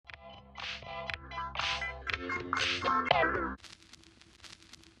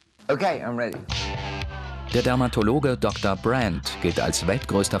Okay, I'm ready. Der Dermatologe Dr. Brandt gilt als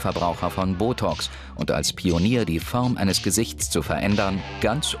weltgrößter Verbraucher von Botox und als Pionier, die Form eines Gesichts zu verändern,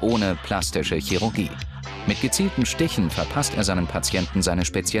 ganz ohne plastische Chirurgie. Mit gezielten Stichen verpasst er seinen Patienten seine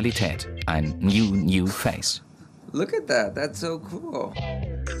Spezialität, ein New Face. Look at that, that's so cool.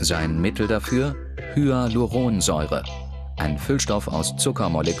 Sein Mittel dafür? Hyaluronsäure. Ein Füllstoff aus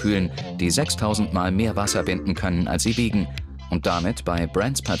Zuckermolekülen, die 6000 Mal mehr Wasser binden können, als sie wiegen, und damit bei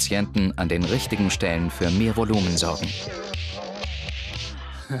Brandts Patienten an den richtigen Stellen für mehr Volumen sorgen.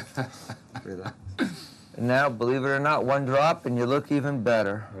 Now, believe it or not, one drop and you look even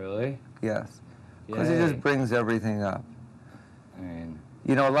better. Really? Yes. Because it just brings everything up. I mean,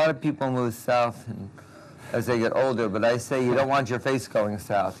 you know, a lot of people move south as they get older, but I say you don't want your face going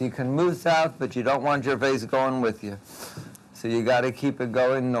south. You can move south, but you don't want your face going with you. So you got to keep it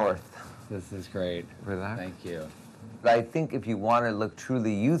going north. this is great. Relax. Thank you. But I think if you want to look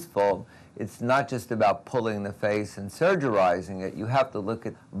truly youthful, it's not just about pulling the face and surgerizing it. You have to look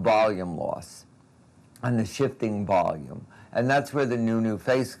at volume loss and the shifting volume. And that's where the new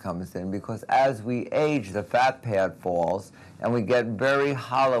face comes in, because as we age, the fat pad falls and we get very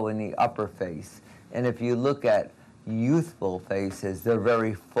hollow in the upper face. And if you look at youthful faces, they're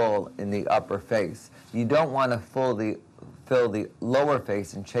very full in the upper face. You don't want to fill the lower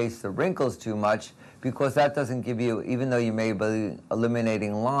face and chase the wrinkles too much, because that doesn't give you, even though you may be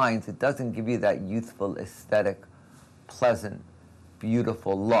eliminating lines, it doesn't give you that youthful, aesthetic, pleasant,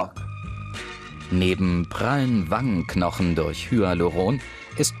 beautiful look. Neben prallen Wangenknochen durch Hyaluron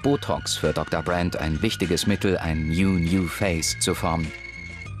ist Botox für Dr. Brandt ein wichtiges Mittel, ein New Face zu formen.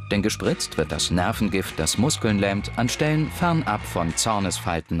 Denn gespritzt wird das Nervengift, das Muskeln lähmt, an Stellen fernab von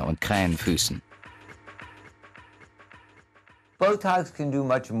Zornesfalten und Krähenfüßen. Botox can do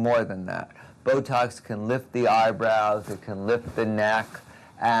much more than that. Botox can lift the eyebrows, it can lift the neck,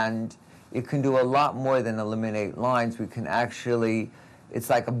 and it can do a lot more than eliminate lines. We can actually, it's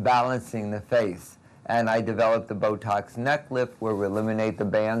like a balancing the face. And I developed the Botox neck lift, where we eliminate the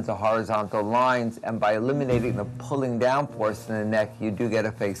bands of horizontal lines, and by eliminating the pulling down portion of the neck, you do get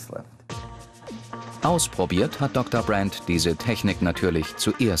a facelift. Ausprobiert hat Dr. Brandt diese Technik natürlich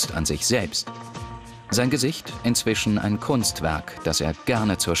zuerst an sich selbst. Sein Gesicht inzwischen ein Kunstwerk, das er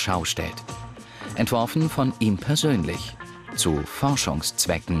gerne zur Schau stellt. Entworfen von ihm persönlich. Zu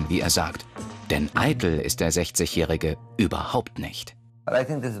Forschungszwecken, wie er sagt. Denn eitel ist der 60-Jährige überhaupt nicht. But I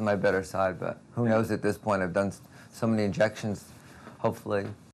think this is my better side, but who knows at this point. I've done so many injections, hopefully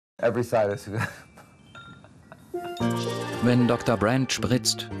every side is good. Wenn Dr. Brandt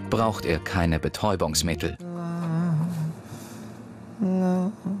spritzt, braucht er keine Betäubungsmittel.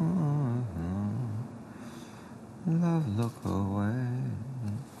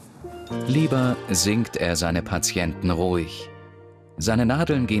 Lieber singt er seine Patienten ruhig. Seine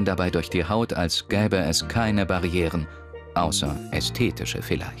Nadeln gehen dabei durch die Haut, als gäbe es keine Barrieren, außer ästhetische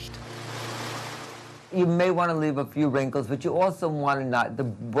vielleicht. You may want to leave a few wrinkles, but you also want to not, the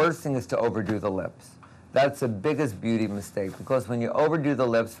worst thing is to overdo the lips. That's the biggest beauty mistake, because when you overdo the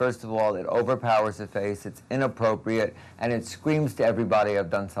lips, first of all, it overpowers the face, it's inappropriate, and it screams to everybody, I've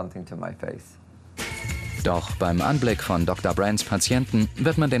done something to my face. Doch beim Anblick von Dr. Brandts Patienten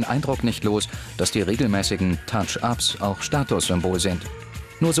wird man den Eindruck nicht los, dass die regelmäßigen Touch-Ups auch Statussymbol sind.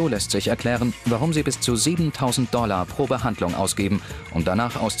 Nur so lässt sich erklären, warum sie bis zu $7.000 pro Behandlung ausgeben, um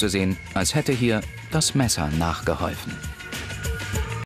danach auszusehen, als hätte hier das Messer nachgeholfen.